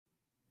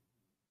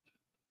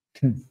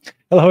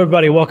Hello,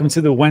 everybody. Welcome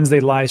to the Wednesday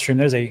live stream.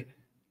 There's a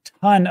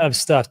ton of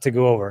stuff to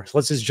go over. So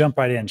let's just jump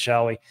right in,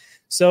 shall we?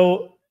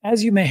 So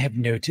as you may have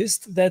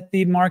noticed, that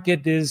the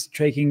market is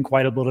taking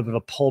quite a little bit of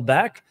a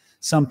pullback.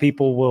 Some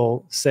people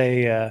will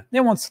say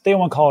they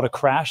won't call it a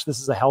crash.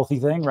 This is a healthy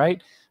thing,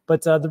 right?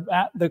 But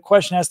the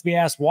question has to be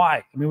asked,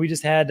 why? I mean, we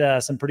just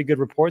had some pretty good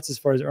reports as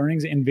far as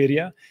earnings.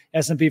 NVIDIA,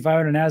 S&P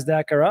 500, and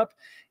NASDAQ are up.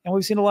 And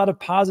we've seen a lot of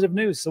positive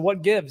news. So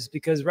what gives?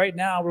 Because right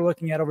now we're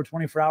looking at over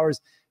 24 hours,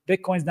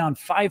 Bitcoin's down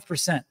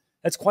 5%.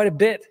 That's quite a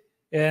bit.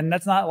 And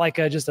that's not like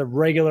just a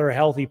regular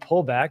healthy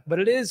pullback, but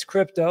it is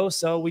crypto.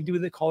 So we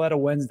do call that a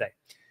Wednesday.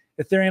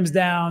 Ethereum's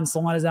down,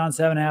 Solana's down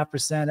 7.5%,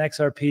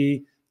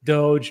 XRP,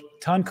 Doge,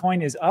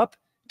 Toncoin is up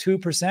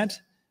 2%,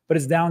 but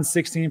it's down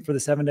 16 for the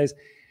 7 days.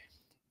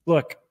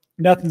 Look,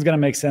 nothing's going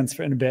to make sense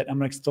in a bit. I'm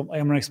going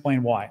to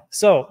explain why.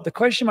 So the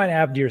question you might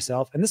have to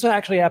yourself, and this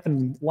actually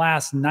happened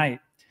last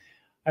night.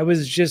 I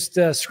was just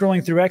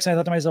scrolling through X and I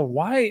thought to myself,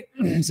 why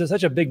is there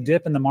such a big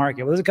dip in the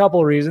market? Well, there's a couple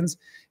of reasons.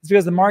 It's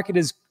because the market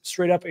is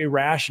straight up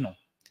irrational.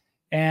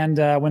 And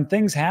when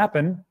things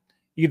happen,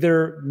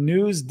 either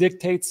news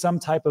dictates some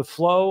type of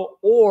flow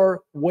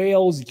or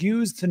whales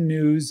use the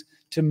news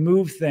to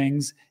move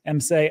things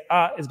and say,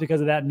 it's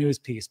because of that news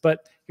piece.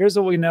 But here's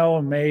what we know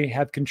and may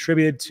have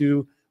contributed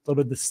to a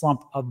little bit of the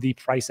slump of the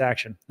price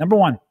action. Number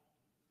one,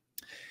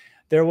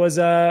 there was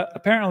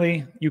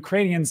apparently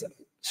Ukrainians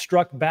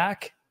struck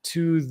back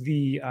to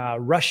the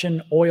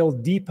Russian oil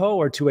depot,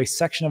 or to a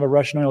section of a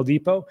Russian oil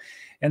depot.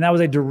 And that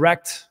was a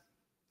direct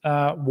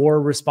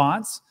war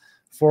response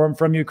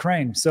from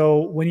Ukraine.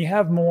 So when you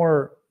have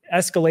more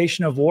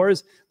escalation of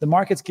wars, the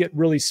markets get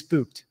really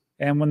spooked.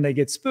 And when they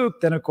get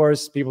spooked, then of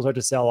course, people start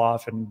to sell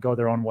off and go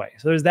their own way.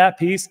 So there's that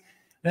piece.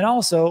 Then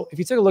also, if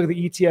you take a look at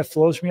the ETF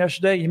flows from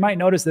yesterday, you might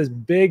notice this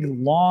big,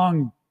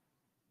 long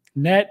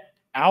net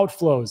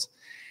outflows.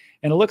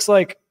 And it looks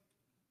like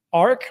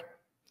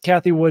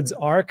Kathy Wood's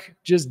ARK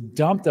just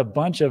dumped a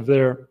bunch of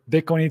their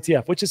Bitcoin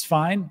ETF, which is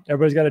fine.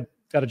 Everybody's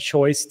got a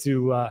choice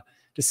to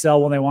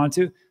sell when they want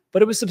to,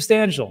 but it was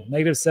substantial,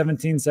 negative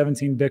 17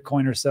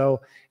 Bitcoin or so.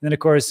 And then of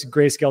course,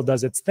 Grayscale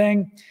does its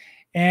thing.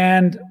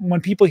 And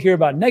when people hear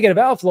about negative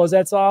outflows,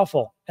 that's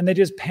awful. And they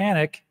just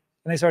panic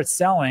and they start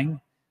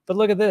selling. But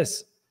look at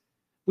this.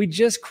 We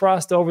just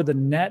crossed over the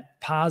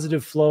net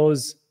positive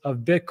flows of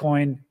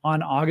Bitcoin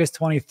on August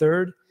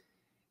 23rd.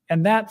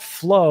 And that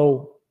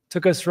flow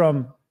took us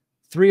from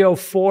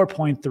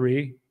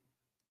 304.3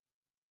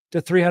 to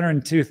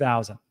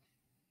 302,000.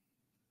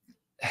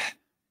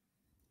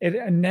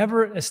 It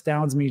never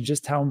astounds me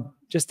just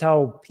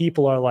how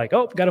people are like,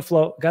 oh, got to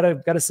flow, got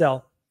to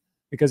sell,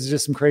 because there's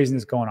just some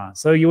craziness going on.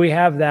 So we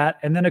have that.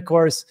 And then of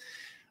course,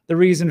 the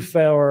reason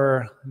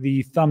for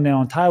the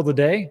thumbnail and title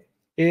today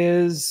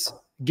is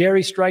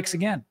Gary strikes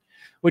again,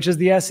 which is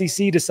the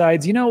SEC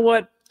decides, you know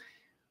what?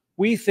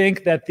 We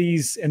think that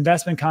these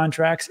investment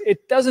contracts,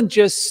 it doesn't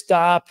just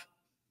stop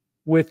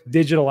with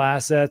digital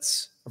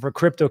assets or for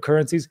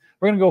cryptocurrencies.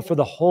 We're going to go for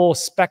the whole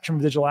spectrum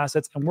of digital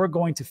assets, and we're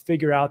going to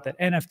figure out that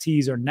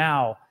NFTs are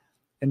now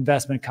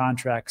investment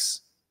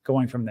contracts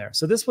going from there.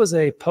 So this was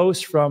a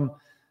post from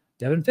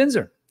Devin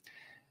Finzer.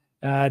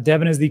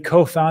 Devin is the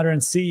co-founder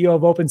and CEO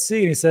of OpenSea,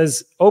 and he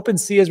says,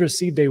 OpenSea has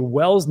received a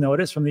Wells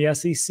notice from the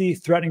SEC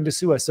threatening to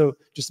sue us. So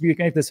just to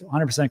make this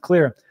 100%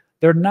 clear,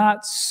 they're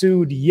not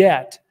sued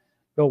yet,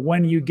 but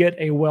when you get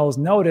a Wells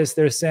notice,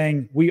 they're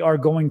saying, we are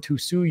going to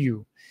sue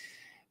you.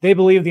 They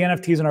believe the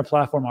NFTs on our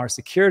platform are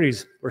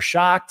securities. We're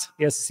shocked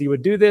the SEC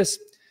would do this.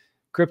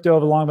 Crypto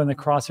have long been the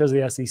crosshairs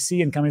of the SEC,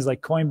 and companies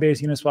like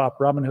Coinbase, Uniswap,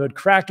 Robinhood,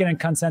 Kraken, and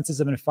Consensus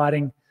have been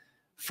fighting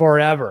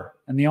forever.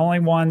 And the only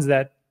ones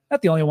that,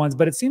 not the only ones,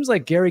 but it seems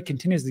like Gary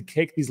continues to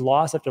take these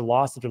loss after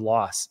loss after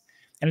loss.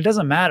 And it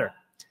doesn't matter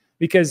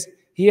because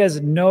he has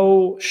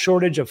no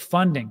shortage of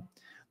funding.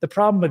 The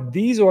problem with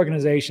these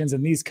organizations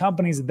and these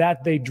companies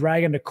that they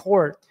drag into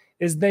court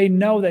is they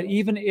know that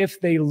even if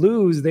they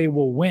lose, they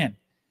will win,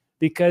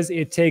 because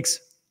it takes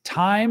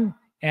time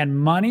and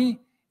money.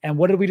 And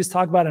what did we just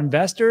talk about?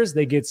 Investors,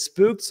 they get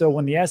spooked. So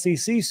when the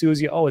SEC sues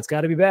you, oh, it's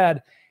got to be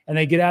bad. And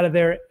they get out of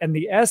there. And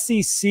the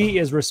SEC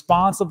is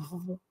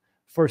responsible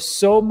for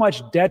so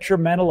much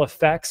detrimental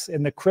effects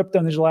in the crypto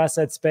and digital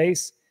asset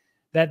space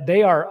that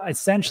they are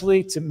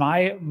essentially, to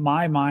my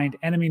mind,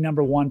 enemy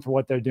number one for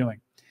what they're doing.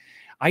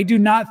 I do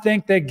not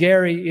think that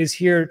Gary is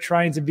here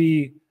trying to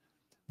be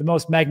the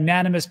most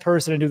magnanimous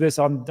person to do this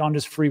on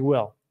just free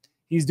will.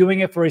 He's doing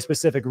it for a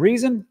specific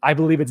reason. I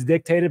believe it's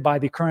dictated by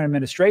the current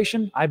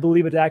administration. I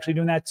believe it's actually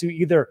doing that to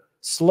either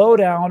slow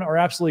down or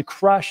absolutely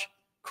crush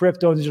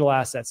crypto and digital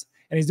assets.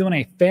 And he's doing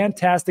a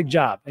fantastic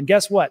job. And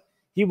guess what?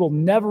 He will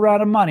never run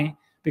out of money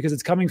because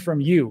it's coming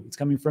from you. It's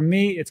coming from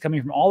me. It's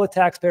coming from all the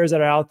taxpayers that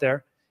are out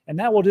there. And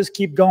that will just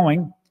keep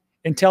going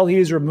until he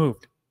is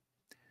removed.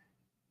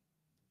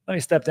 Let me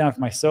step down from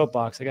my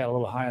soapbox. I got a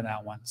little high on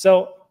that one.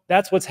 So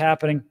that's what's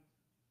happening.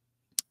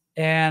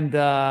 And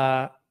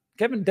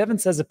Devin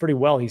says it pretty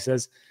well. He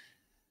says,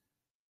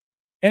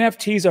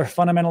 NFTs are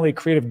fundamentally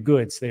creative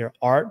goods. They are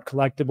art,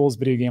 collectibles,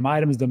 video game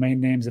items,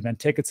 domain names, event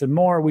tickets, and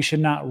more. We should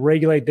not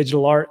regulate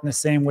digital art in the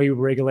same way we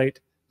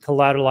regulate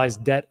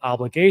collateralized debt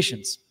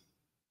obligations.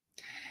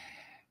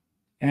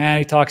 And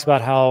he talks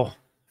about how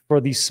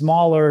for the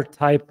smaller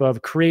type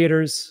of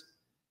creators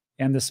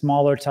and the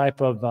smaller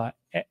type of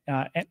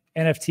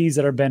NFTs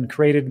that have been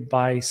created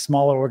by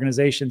smaller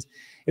organizations,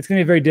 it's going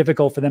to be very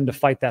difficult for them to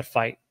fight that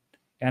fight.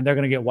 And they're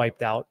going to get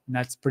wiped out. And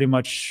that's pretty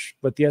much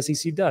what the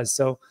SEC does.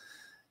 So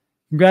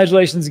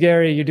congratulations,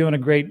 Gary. You're doing a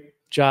great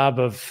job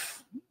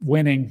of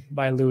winning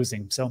by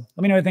losing. So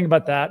let me know what you think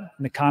about that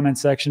in the comment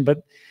section.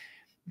 But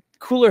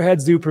cooler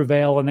heads do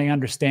prevail, and they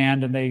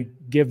understand, and they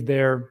give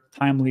their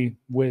timely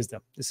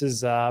wisdom. This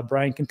is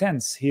Brian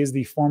Contents. He is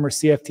the former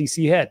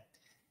CFTC head.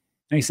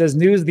 And he says,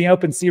 news of the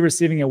OpenSea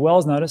receiving a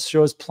Wells notice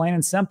shows plain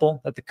and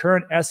simple that the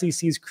current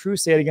SEC's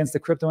crusade against the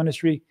crypto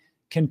industry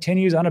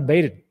continues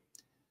unabated.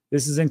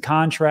 This is in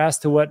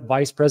contrast to what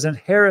Vice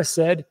President Harris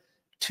said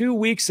 2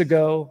 weeks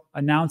ago,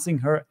 announcing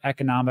her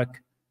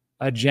economic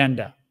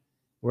agenda,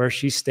 where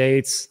she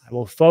states, I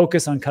will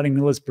focus on cutting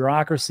needless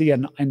bureaucracy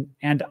and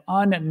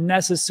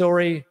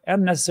unnecessary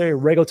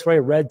regulatory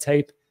red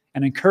tape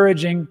and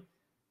encouraging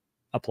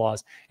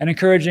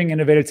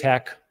innovative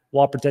tech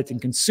while protecting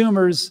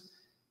consumers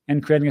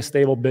and creating a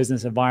stable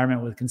business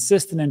environment with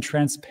consistent and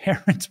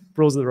transparent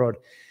rules of the road.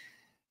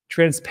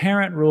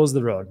 Transparent rules of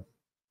the road.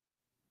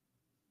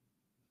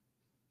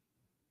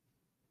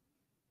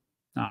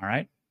 All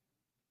right.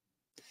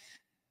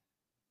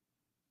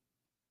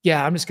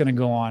 Yeah, I'm just going to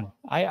go on.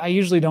 I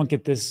usually don't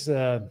get this.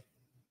 I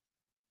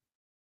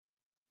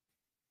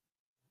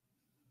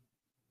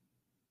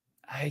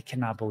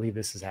cannot believe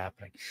this is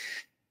happening.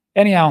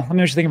 Anyhow, let me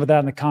know what you think about that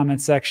in the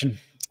comments section.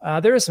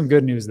 There is some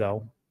good news,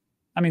 though.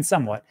 I mean,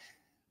 somewhat.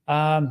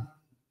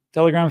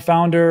 Telegram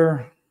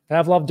founder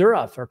Pavel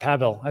Durov, or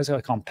Pavel, I was going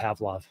to call him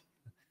Pavlov.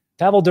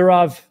 Pavel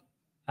Durov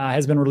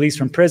has been released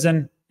from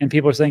prison, and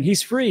people are saying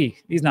he's free.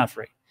 He's not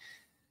free.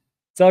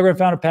 Telegram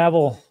founder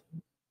Pavel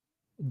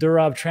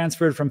Durov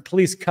transferred from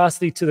police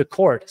custody to the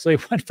court. So he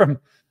went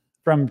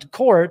from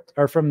court,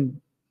 or from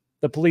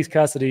the police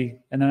custody,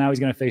 and then now he's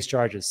going to face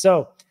charges.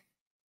 So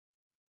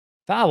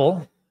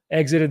Pavel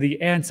exited the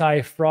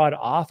anti-fraud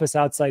office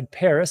outside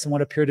Paris in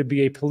what appeared to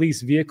be a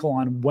police vehicle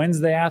on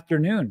Wednesday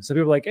afternoon. So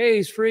people were like, hey,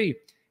 he's free.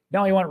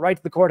 No, he went right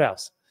to the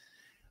courthouse.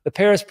 The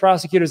Paris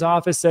prosecutor's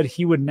office said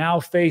he would now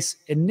face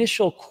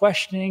initial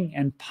questioning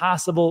and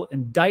possible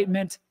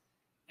indictment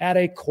at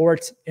a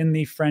court in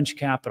the French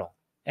capital.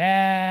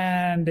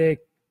 And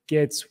it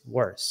gets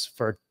worse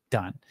for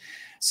Ton.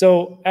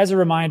 So as a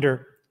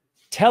reminder,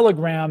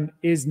 Telegram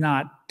is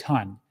not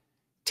Ton.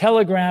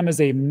 Telegram is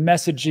a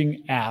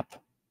messaging app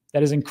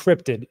that is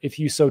encrypted if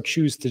you so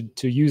choose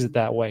to use it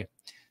that way.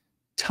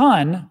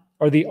 Ton,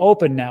 or the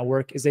Open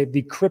Network, is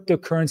the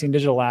cryptocurrency and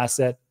digital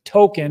asset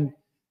token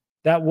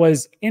that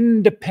was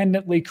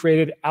independently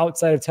created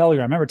outside of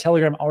Telegram. Remember,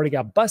 Telegram already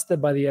got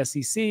busted by the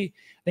SEC. I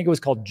think it was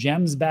called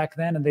GEMS back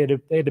then, and they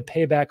had to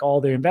pay back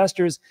all their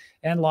investors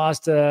and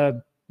lost,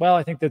 well,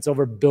 I think that's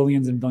over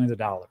billions and billions of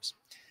dollars.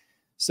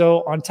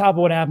 So on top of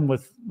what happened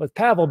with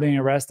Pavel being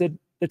arrested,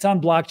 the Ton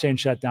blockchain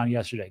shut down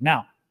yesterday.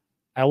 Now,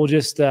 I will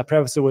just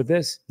preface it with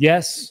this.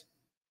 Yes,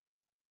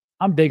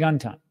 I'm big on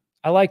Ton.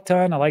 I like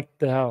Ton. I like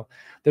how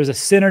there's a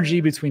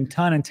synergy between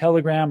Ton and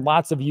Telegram.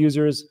 Lots of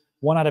users.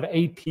 1 out of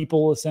 8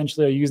 people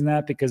essentially are using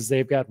that because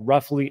they've got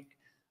roughly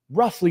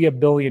 1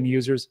 billion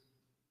users.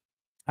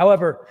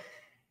 However,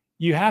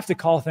 you have to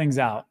call things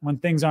out when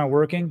things aren't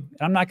working.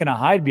 I'm not going to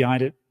hide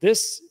behind it.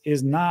 This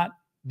is not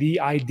the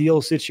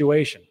ideal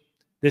situation.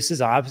 This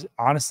is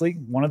honestly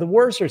one of the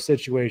worser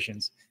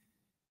situations.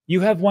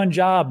 You have one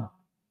job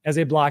as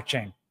a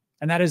blockchain,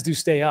 and that is to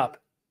stay up.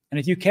 And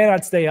if you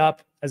cannot stay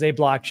up as a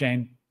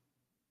blockchain,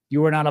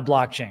 you are not a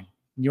blockchain.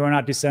 You are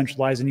not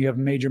decentralized, and you have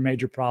major,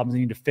 major problems.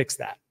 You need to fix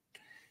that.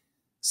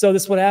 So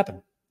this is what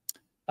happened.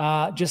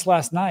 Just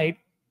last night,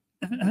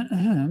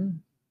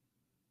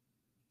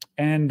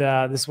 and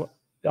this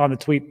on the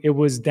tweet, it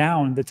was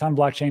down. The Ton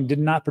blockchain did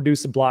not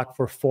produce a block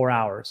for 4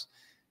 hours.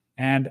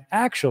 And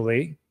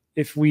actually,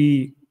 if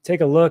we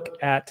take a look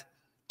at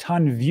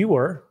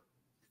TONVIEWER,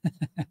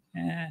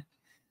 let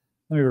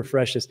me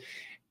refresh this.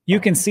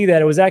 You can see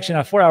that it was actually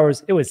not 4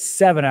 hours. It was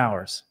 7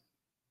 hours.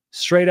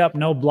 Straight up,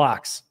 no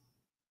blocks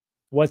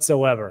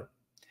whatsoever.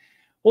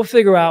 We'll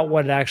figure out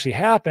what actually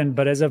happened,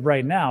 but as of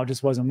right now, it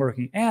just wasn't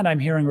working. And I'm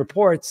hearing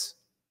reports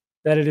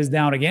that it is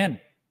down again.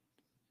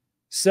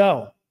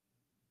 So,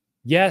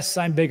 yes,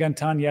 I'm big on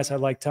Ton. Yes, I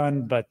like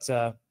Ton, but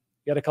you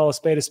got to call a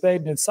spade,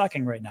 and it's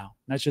sucking right now.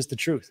 That's just the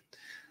truth.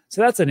 So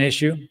that's an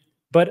issue.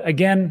 But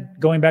again,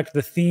 going back to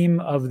the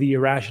theme of the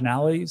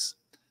irrationalities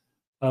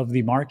of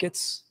the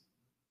markets,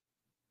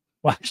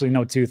 well, actually,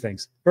 no, 2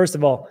 things. First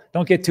of all,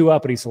 don't get too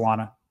uppity,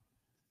 Solana.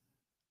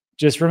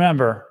 Just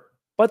remember,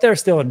 but they're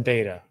still in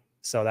beta.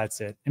 So that's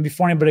it. And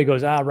before anybody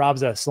goes,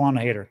 Rob's a Solana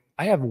hater,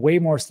 I have way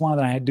more Solana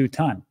than I do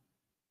Ton.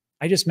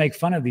 I just make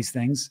fun of these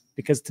things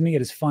because to me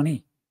it is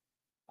funny.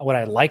 Would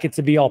I like it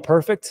to be all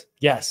perfect?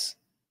 Yes.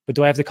 But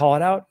do I have to call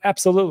it out?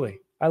 Absolutely.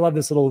 I love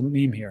this little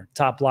meme here.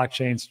 Top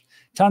blockchains,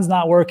 tons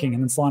not working.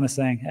 And then Solana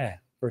saying,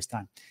 first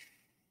time.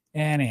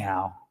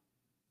 Anyhow,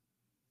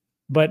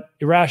 but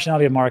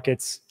irrationality of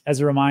markets. As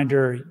a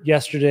reminder,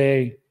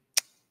 yesterday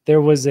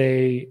there was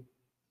a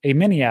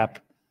mini app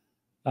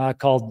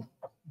called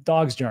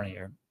Dog's Journey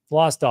or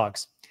Lost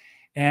Dogs.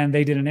 And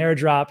they did an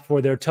airdrop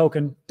for their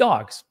token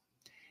dogs.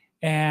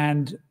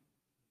 And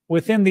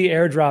within the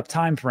airdrop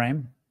time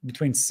frame,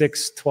 between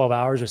 6-12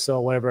 hours or so,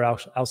 whatever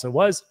else it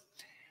was,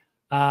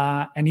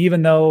 and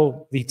even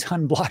though the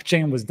ton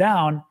blockchain was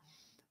down,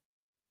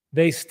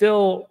 they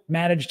still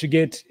managed to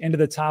get into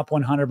the top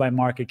 100 by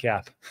market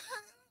cap.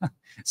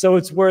 So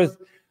it's worth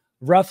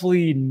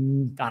roughly,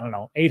 I don't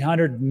know,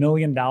 $800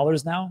 million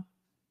now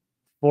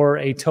for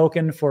a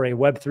token for a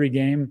Web3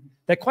 game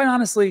that, quite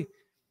honestly,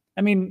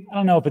 I mean, I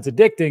don't know if it's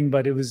addicting,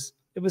 but it was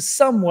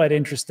somewhat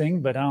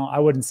interesting, but I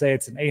wouldn't say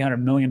it's an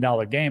 $800 million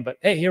game. But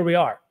hey, here we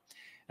are.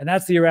 And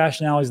that's the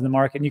irrationalities in the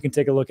market. And you can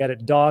take a look at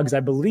it. Dogs, I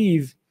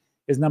believe,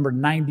 is number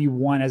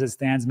 91 as it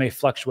stands, may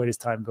fluctuate as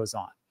time goes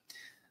on.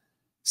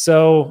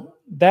 So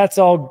that's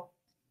all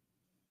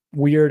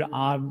weird,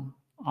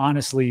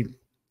 honestly,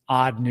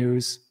 odd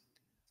news.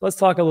 Let's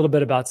talk a little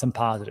bit about some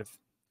positive.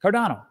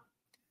 Cardano.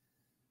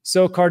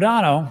 So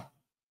Cardano,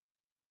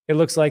 it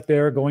looks like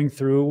they're going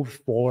through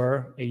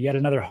for yet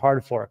another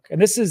hard fork.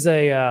 And this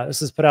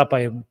is put out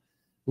by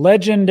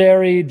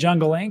legendary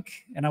Jungle Inc.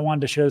 And I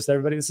wanted to share this to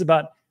everybody.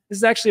 This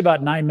is actually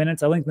about 9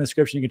 minutes. I linked in the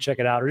description. You can check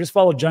it out, or just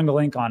follow Jungle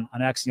Inc. on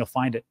X and you'll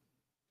find it.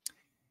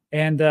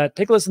 And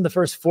take a listen to the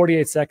first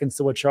 48 seconds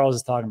to what Charles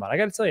is talking about. I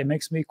got to tell you, it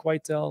makes me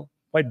quite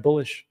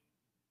bullish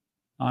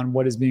on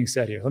what is being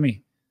said here. Let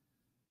me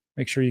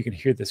make sure you can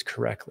hear this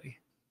correctly.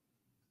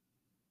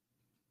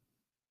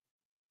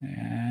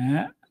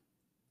 There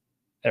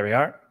we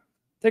are.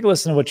 Take a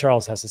listen to what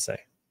Charles has to say.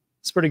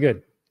 It's pretty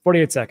good.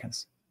 48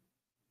 seconds.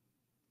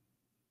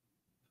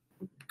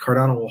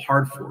 Cardano will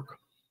hard fork.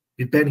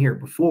 We've been here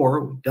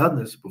before. We've done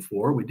this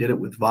before. We did it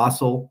with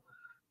Vassal.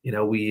 You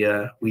know,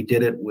 we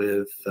did it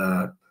with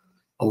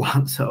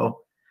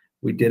Alonso.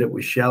 We did it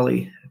with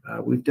Shelley.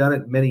 We've done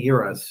it many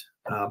eras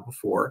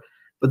before.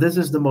 But this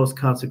is the most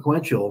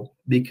consequential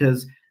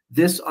because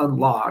this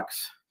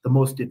unlocks the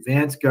most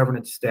advanced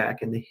governance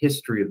stack in the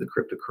history of the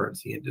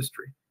cryptocurrency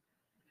industry.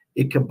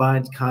 It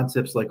combines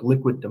concepts like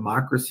liquid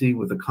democracy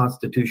with a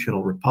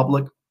constitutional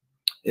republic.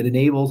 It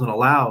enables and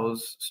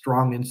allows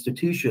strong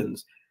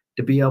institutions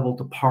to be able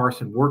to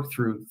parse and work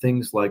through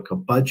things like a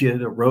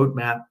budget, a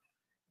roadmap,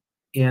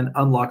 and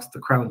unlocks the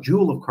crown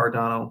jewel of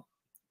Cardano,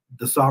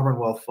 the sovereign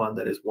wealth fund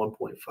that is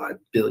 1.5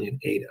 billion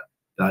ADA,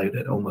 valued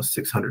at almost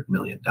 $600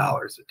 million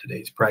at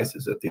today's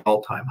prices, at the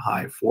all-time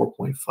high,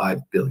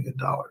 $4.5 billion.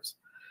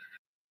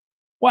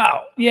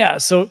 Wow. Yeah.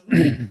 So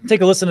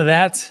take a listen to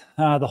that.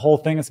 The whole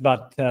thing is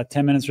about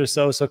 10 minutes or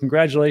so. So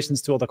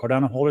congratulations to all the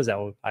Cardano holders. I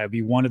will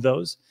be one of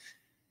those.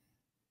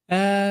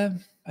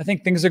 I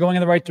think things are going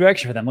in the right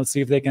direction for them. Let's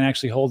see if they can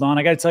actually hold on.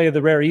 I got to tell you,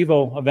 the Rare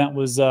Evo event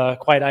was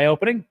quite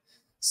eye-opening.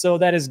 So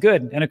that is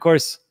good. And of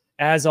course,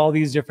 as all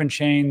these different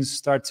chains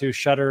start to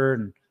shudder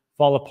and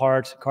fall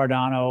apart,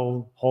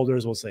 Cardano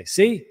holders will say,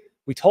 see,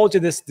 we told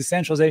you this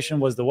decentralization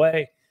was the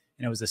way,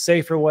 and it was the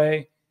safer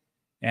way.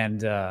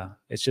 And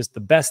it's just the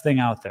best thing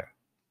out there.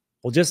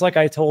 Well, just like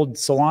I told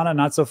Solana,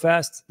 not so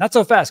fast,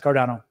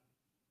 Cardano.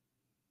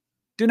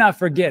 Do not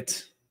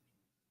forget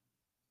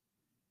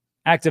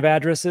active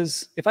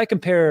addresses. If I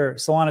compare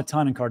Solana,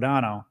 Ton, and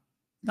Cardano,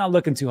 not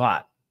looking too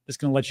hot. Just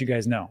going to let you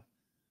guys know.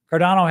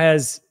 Cardano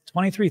has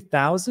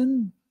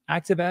 23,000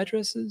 active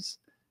addresses.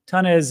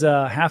 Ton has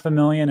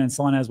 500,000 and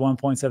Solana has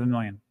 1.7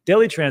 million.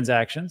 Daily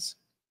transactions.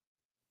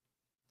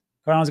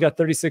 Cardano's got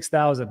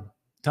 36,000.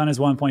 Ton is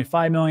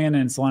 1.5 million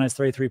and Solana is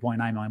 33.9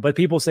 million. But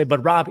people say,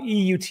 but Rob,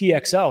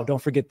 EUTXO,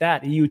 don't forget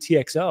that,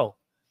 EUTXO,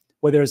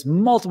 where there's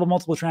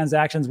multiple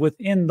transactions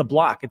within the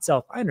block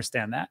itself. I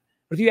understand that.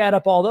 But if you add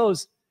up all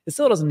those, it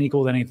still doesn't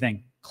equal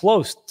anything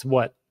close to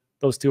what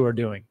those two are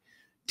doing.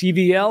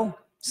 TVL,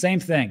 same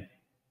thing.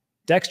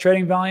 DEX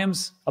trading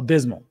volumes,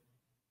 abysmal.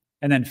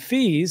 And then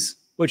fees,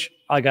 which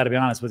I got to be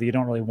honest with you,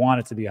 don't really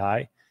want it to be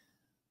high.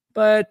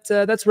 But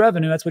that's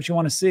revenue. That's what you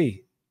want to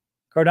see.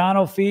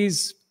 Cardano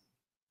fees,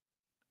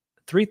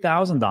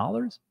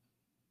 $3,000.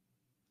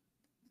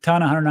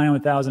 Ton,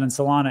 $191,000, and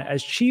Solana,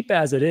 as cheap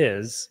as it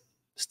is,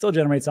 still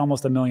generates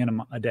almost $1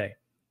 million a day,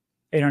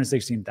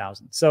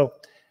 $816,000. So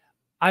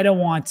I don't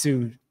want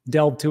to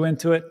delve too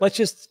into it.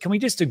 Can we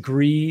just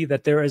agree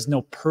that there is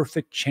no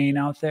perfect chain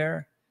out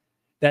there?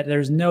 That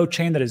there's no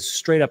chain that is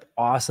straight up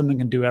awesome and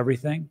can do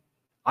everything?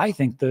 I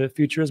think the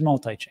future is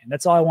multi-chain.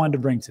 That's all I wanted to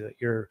bring to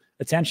your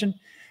attention.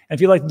 And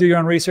if you'd like to do your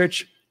own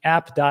research,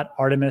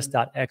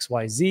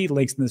 app.artemis.xyz,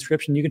 links in the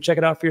description. You can check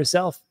it out for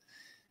yourself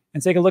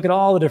and take a look at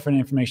all the different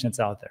information that's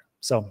out there.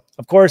 So,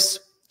 of course,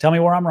 tell me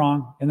where I'm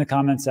wrong in the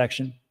comment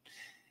section.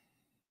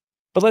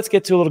 But let's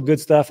get to a little good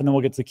stuff, and then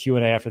we'll get to the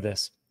Q&A after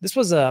this. This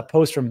was a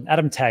post from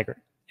Adam Taggart,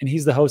 and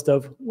he's the host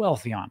of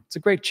Wealthion. It's a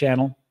great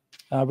channel,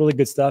 really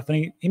good stuff.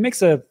 And he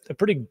makes a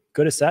pretty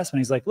good assessment.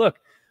 He's like, look,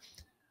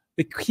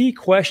 The key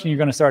question you're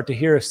going to start to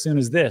hear as soon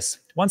as this,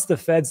 once the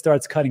Fed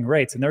starts cutting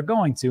rates, and they're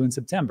going to in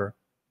September,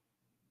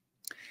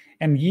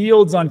 and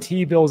yields on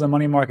T-bills and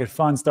money market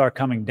funds start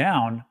coming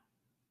down,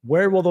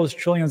 where will those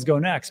trillions go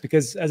next?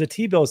 Because as a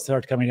T-bill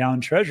starts coming down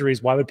in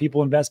treasuries, why would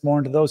people invest more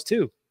into those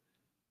too?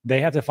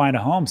 They have to find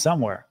a home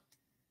somewhere.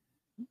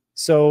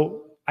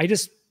 So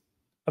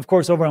of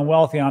course, over on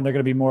Wealthion, they're going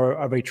to be more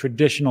of a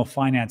traditional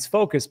finance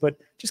focus, but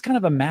just kind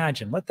of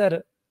imagine, let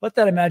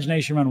that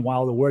imagination run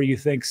wild of where you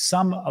think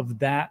some of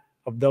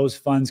those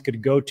funds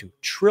could go to,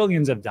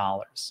 trillions of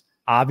dollars.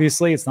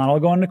 Obviously, it's not all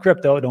going to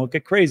crypto. Don't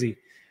get crazy.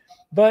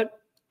 But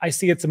I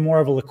see it's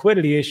more of a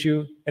liquidity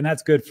issue, and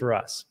that's good for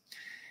us.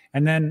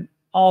 And then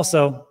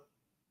also,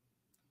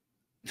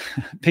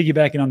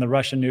 piggybacking on the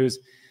Russian news,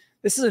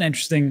 this is an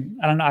interesting,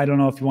 I don't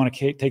know if you want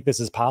to take this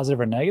as positive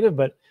or negative,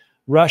 but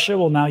Russia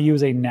will now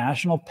use a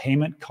national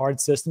payment card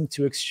system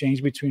to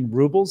exchange between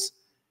rubles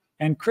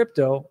and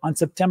crypto on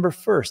September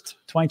 1st,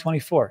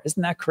 2024.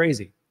 Isn't that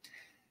crazy?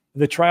 If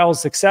the trial is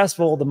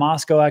successful, the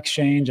Moscow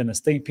exchange and the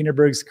St.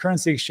 Petersburg's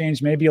currency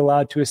exchange may be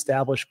allowed to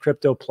establish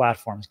crypto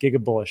platforms.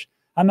 Giga bullish.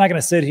 I'm not going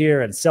to sit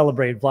here and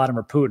celebrate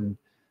Vladimir Putin.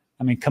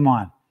 I mean, come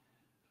on.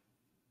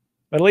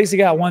 But at least he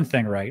got one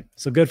thing right,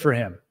 so good for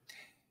him.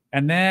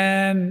 And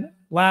then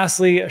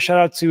lastly, a shout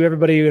out to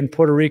everybody in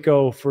Puerto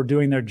Rico for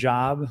doing their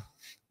job,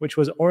 which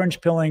was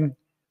orange pilling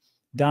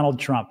Donald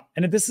Trump.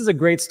 And this is a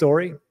great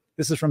story.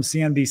 This is from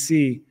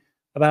CNBC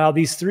about how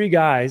these three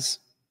guys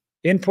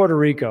in Puerto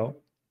Rico,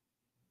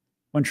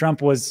 when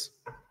Trump was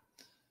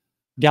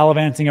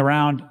gallivanting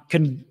around,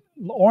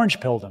 orange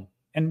pilled him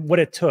and what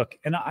it took.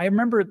 And I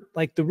remember,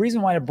 like, the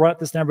reason why I brought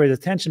this to everybody's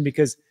attention,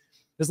 because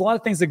there's a lot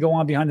of things that go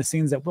on behind the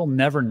scenes that we'll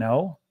never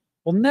know.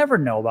 We'll never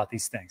know about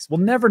these things. We'll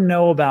never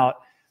know about,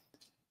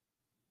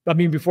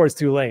 before it's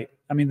too late.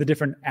 The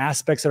different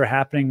aspects that are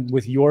happening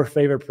with your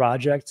favorite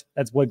project.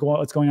 That's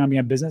what's going on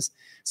behind business.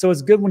 So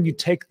it's good when you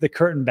take the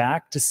curtain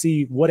back to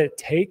see what it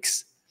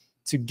takes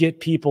to get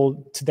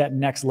people to that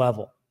next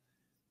level.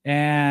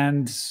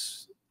 And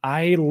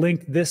I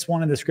linked this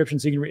one in the description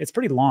so you can read. It's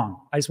pretty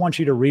long. I just want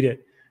you to read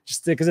it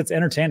just because it's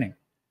entertaining.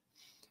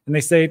 And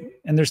they say,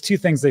 and there's two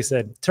things they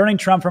said. Turning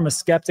Trump from a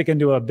skeptic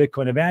into a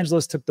Bitcoin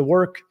evangelist took the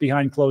work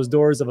behind closed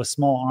doors of a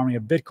small army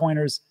of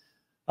Bitcoiners,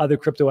 other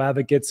crypto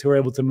advocates who are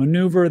able to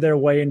maneuver their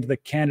way into the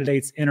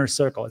candidate's inner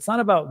circle. It's not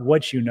about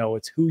what you know,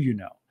 it's who you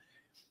know.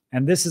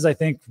 And this is, I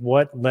think,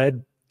 what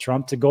led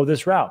Trump to go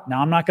this route.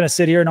 Now, I'm not going to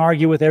sit here and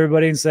argue with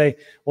everybody and say,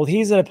 well,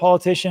 he's a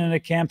politician and a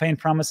campaign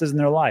promises and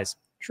their lies.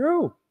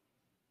 True. I'm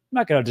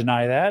not going to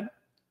deny that.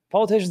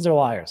 Politicians are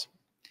liars.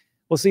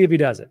 We'll see if he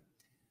does it.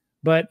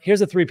 But here's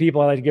the three people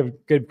I like to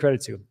give good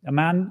credit to.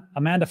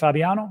 Amanda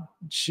Fabiano,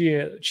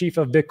 chief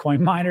of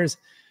Bitcoin miners.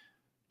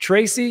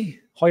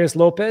 Tracy Hoyos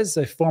Lopez,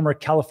 a former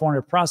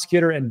California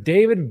prosecutor. And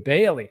David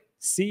Bailey,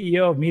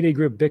 CEO of Media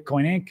Group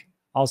Bitcoin Inc.,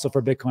 also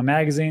for Bitcoin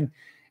Magazine.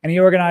 And he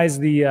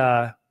organized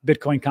the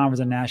Bitcoin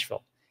conference in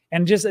Nashville.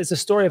 And just it's a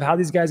story of how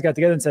these guys got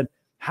together and said,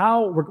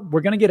 how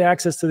we're going to get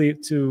access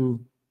to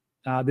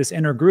this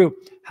inner group.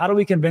 How do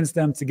we convince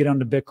them to get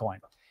onto Bitcoin?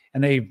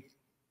 And they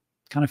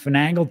kind of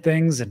finagled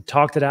things and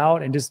talked it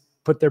out and just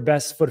put their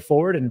best foot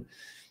forward. And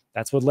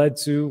that's what led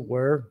to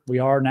where we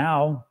are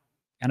now.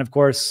 And of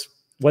course,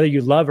 whether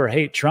you love or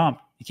hate Trump,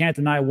 you can't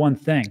deny one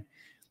thing.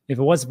 If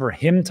it wasn't for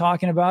him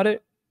talking about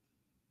it,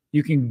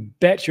 you can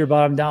bet your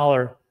bottom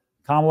dollar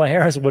Kamala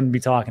Harris wouldn't be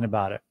talking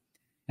about it.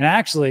 And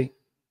actually,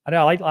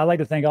 I like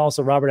to thank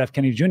also Robert F.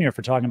 Kennedy Jr.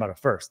 for talking about it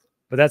first,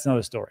 but that's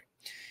another story.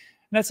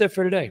 And that's it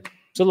for today.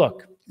 So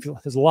look,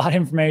 there's a lot of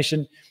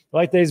information. If you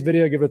like today's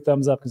video, give it a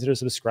thumbs up. Consider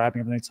subscribing.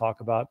 Everything I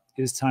talk about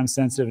is time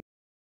sensitive.